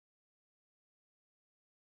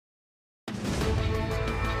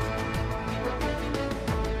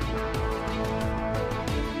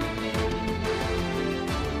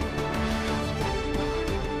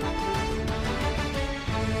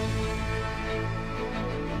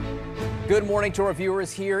Good morning to our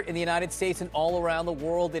viewers here in the United States and all around the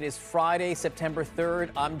world. It is Friday, September 3rd.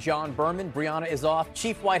 I'm John Berman. Brianna is off.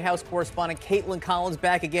 Chief White House correspondent Kaitlan Collins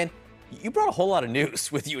back again. You brought a whole lot of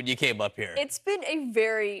news with you when you came up here. It's been a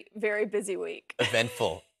very, very busy week.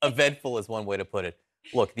 Eventful. Eventful is one way to put it.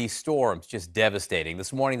 Look, these storms just devastating.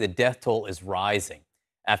 This morning, the death toll is rising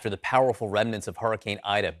after the powerful remnants of Hurricane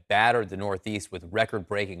Ida battered the Northeast with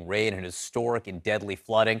record-breaking rain and historic and deadly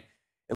flooding.